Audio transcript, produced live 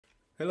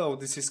Hello,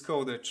 this is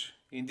Codage.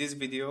 In this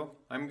video,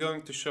 I'm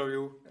going to show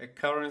you a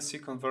currency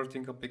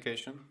converting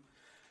application.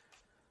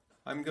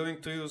 I'm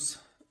going to use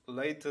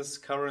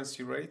latest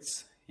currency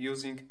rates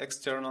using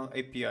external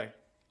API.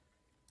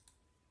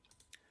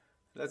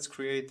 Let's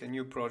create a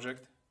new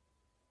project.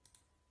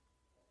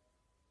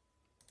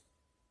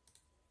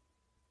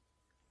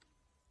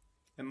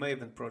 A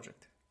Maven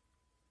project.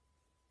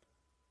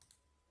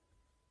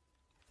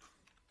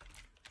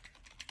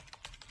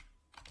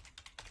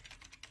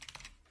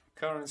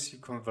 Currency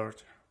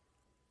converter.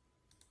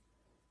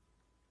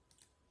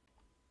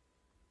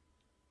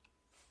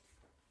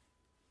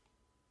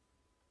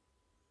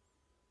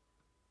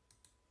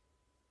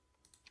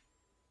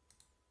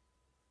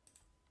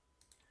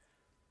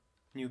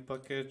 New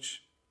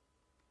package.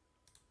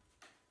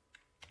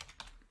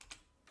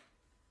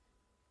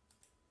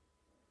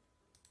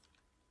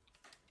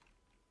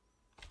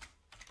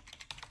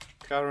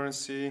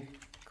 Currency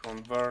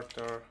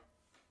converter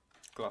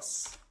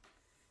class.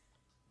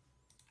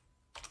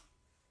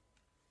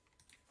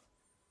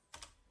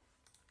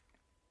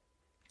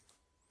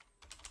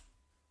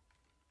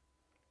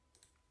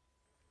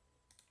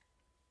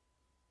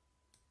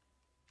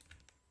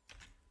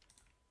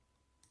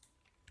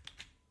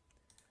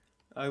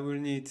 I will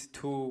need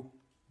two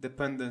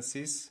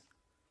dependencies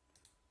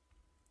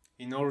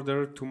in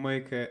order to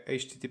make a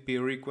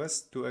HTTP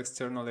request to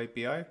external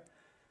API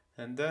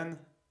and then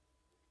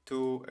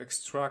to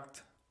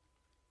extract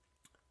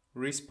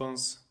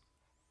response.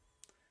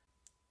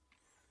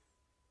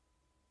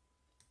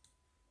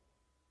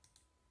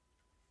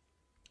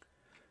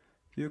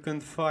 You can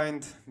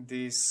find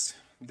these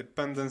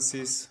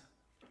dependencies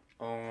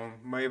on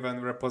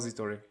Maven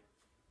repository.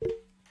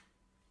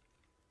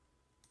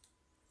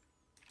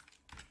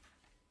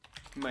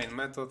 Main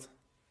method.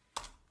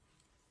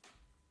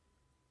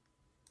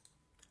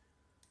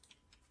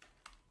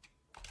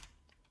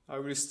 I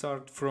will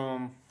start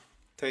from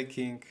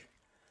taking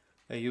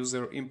a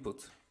user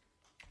input.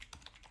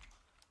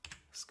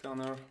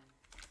 Scanner.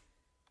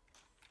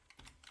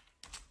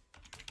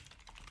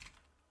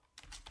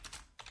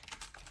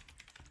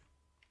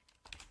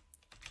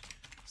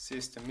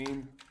 System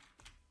in.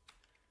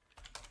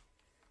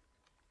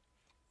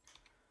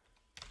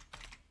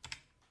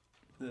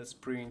 Let's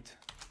print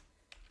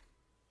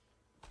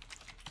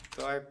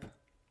type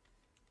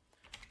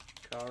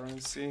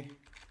currency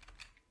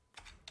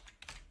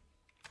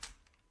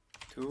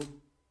to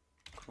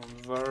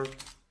convert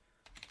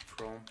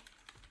from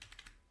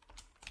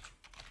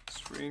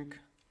string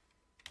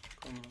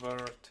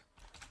convert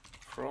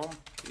from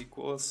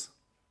equals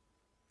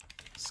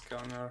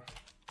scanner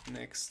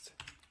next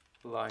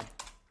line.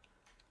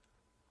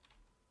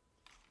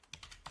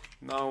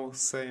 Now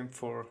same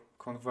for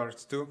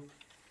convert to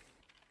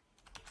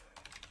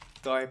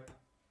type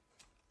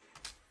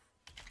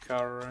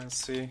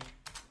currency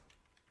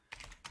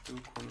to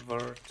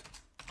convert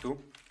to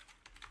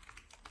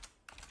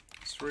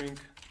string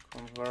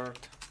convert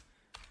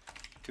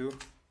to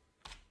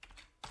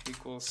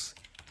equals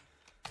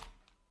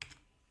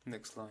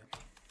next line.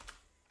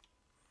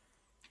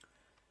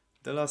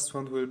 The last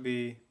one will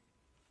be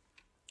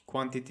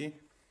quantity.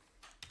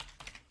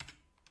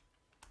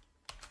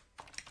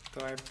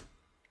 Type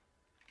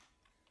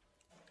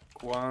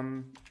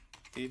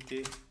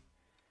quantity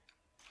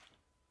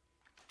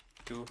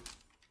to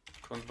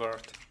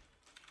convert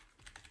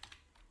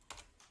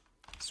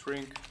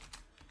string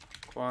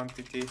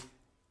quantity,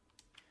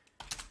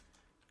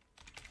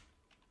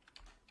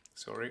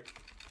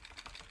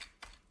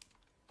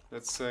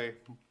 let's say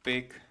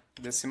big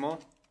decimal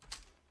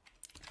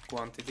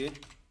quantity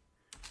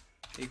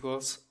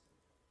equals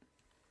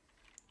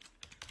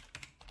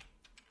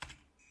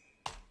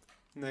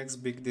next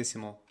big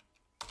decimal.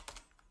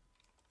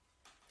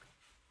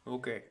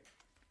 Okay.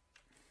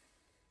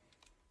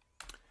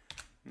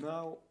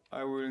 Now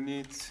I will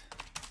need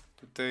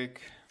to take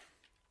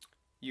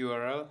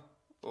URL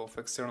of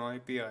external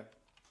API.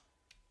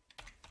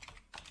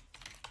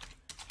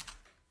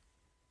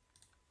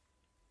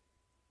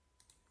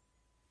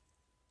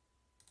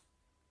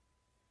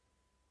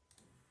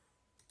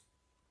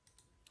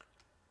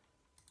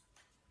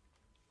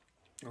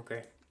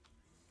 Okay.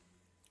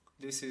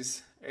 This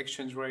is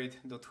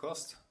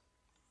exchangerate.host.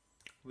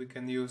 We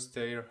can use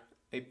their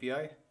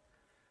API.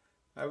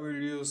 I will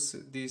use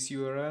this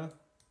URL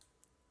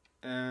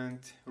and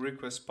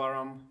request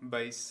param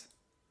base.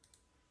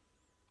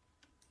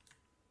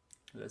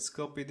 Let's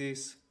copy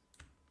this.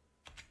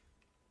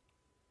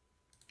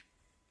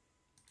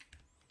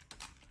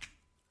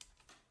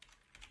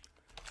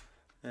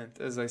 And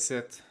as I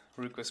said,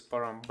 request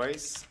param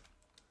base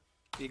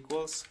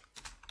equals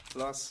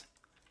plus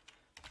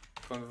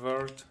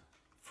convert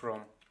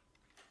from.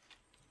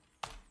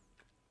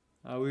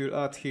 I will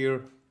add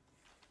here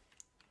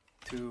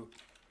to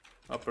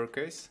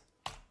uppercase.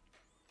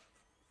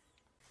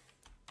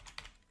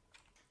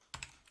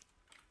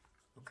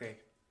 Okay,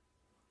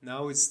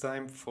 now it's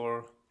time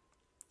for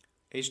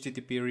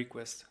HTTP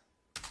request.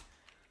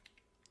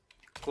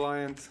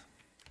 Client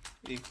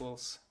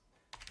equals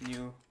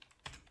new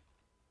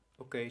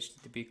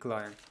HTTP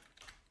client.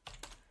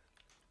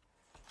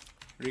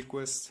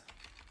 request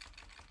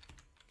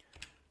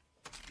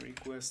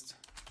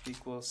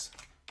equals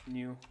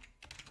new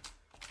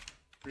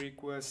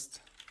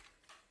request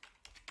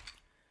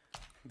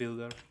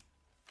builder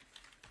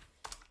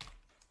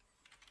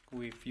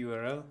with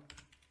URL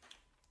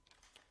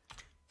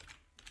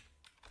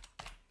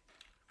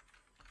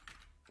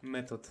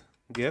method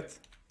get.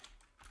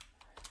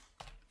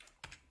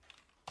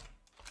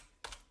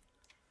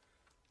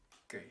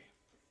 Okay.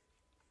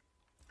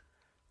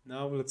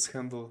 Now let's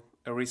handle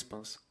a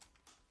response.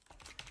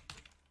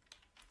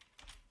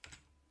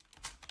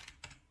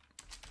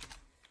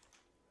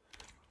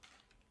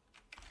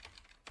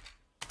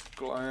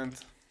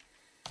 Client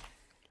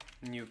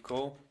new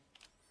call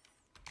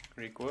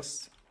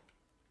request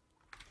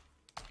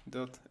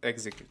dot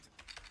execute.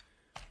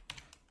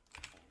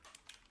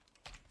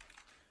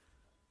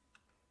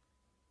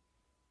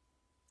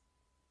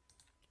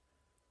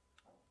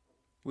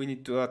 We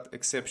need to add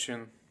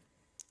exception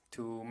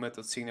to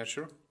method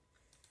signature.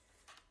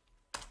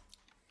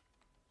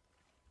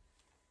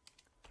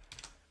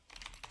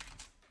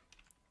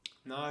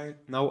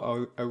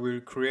 Now I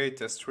will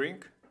create a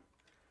string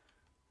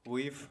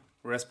with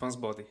response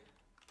body.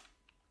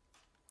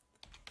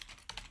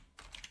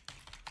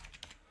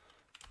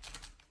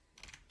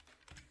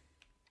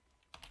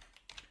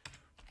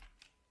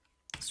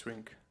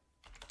 String.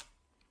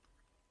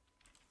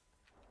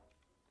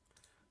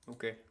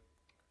 Okay.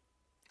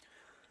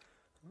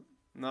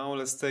 Now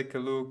let's take a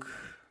look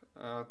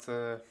at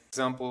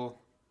example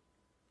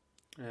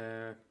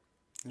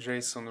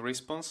JSON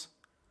response.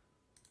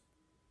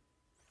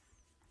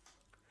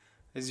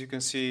 As you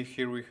can see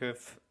here, we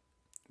have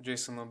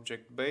JSON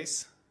object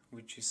base,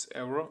 which is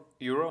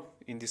euro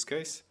in this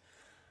case,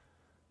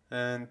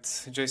 and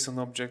JSON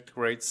object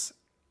rates.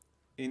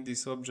 In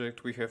this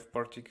object we have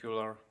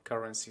particular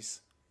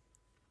currencies.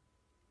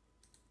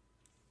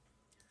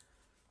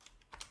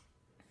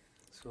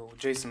 So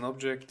JSON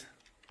object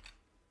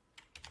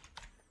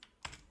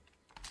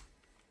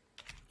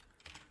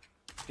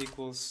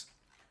equals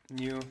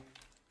new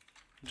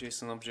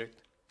JSON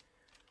object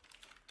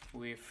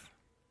with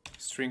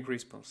string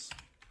response.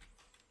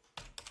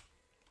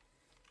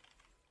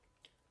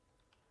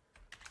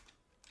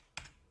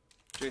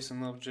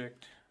 JSON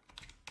object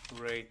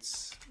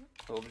rates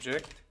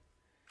object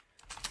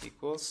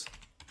equals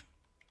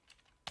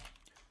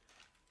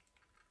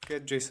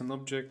get JSON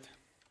object,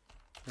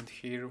 and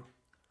here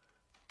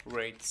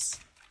rates.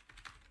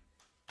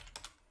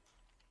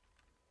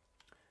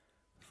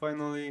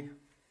 Finally,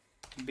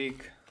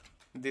 big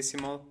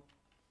decimal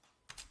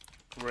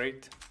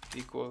rate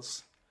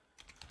equals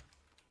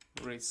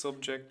rates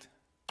object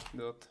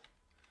dot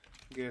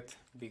get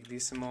big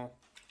decimal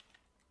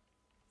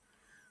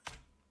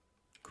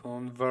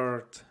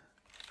convert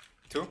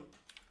to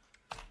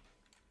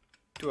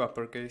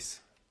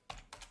uppercase.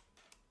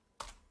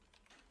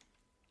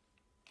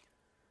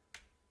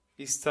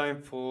 It's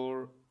time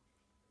for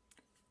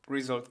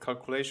result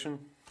calculation.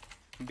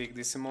 Big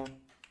decimal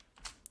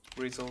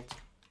result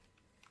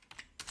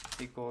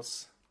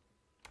equals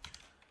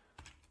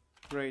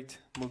rate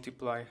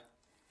multiply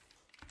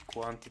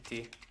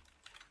quantity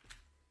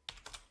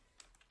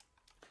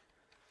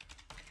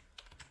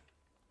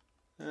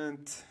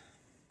and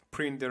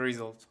print the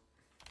result.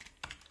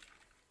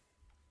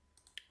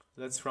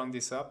 Let's run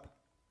this up.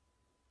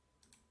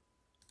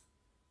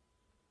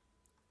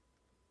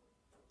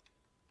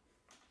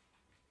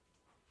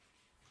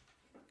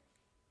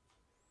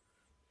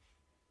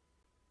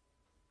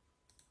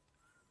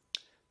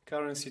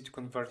 Currency to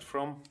convert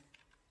from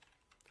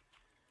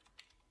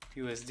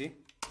USD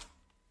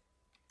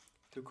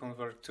to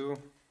convert to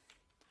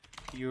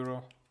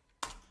euro,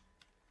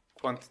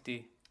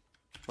 quantity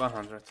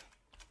 100,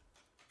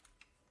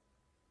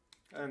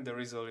 and the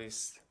result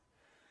is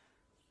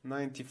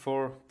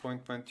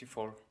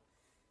 94.24.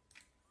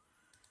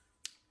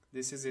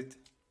 This is it.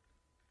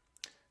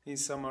 In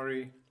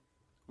summary,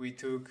 we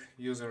took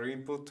user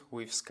input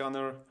with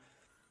scanner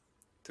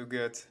to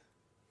get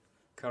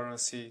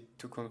currency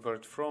to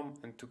convert from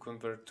and to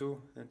convert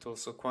to, and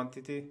also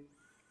quantity.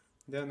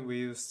 Then we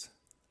used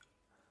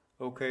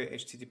OK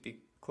HTTP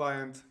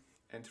client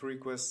and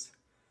request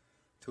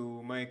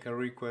to make a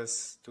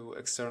request to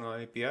external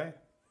API.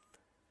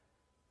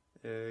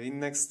 In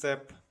next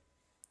step,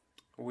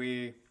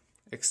 we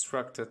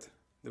extracted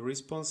the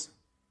response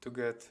to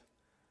get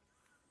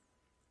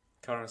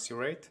currency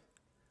rate,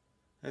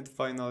 and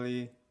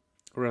finally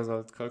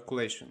result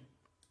calculation.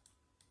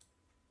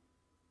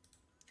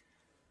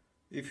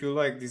 If you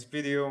like this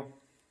video,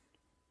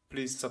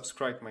 please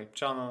subscribe my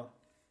channel.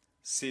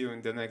 See you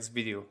in the next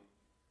video.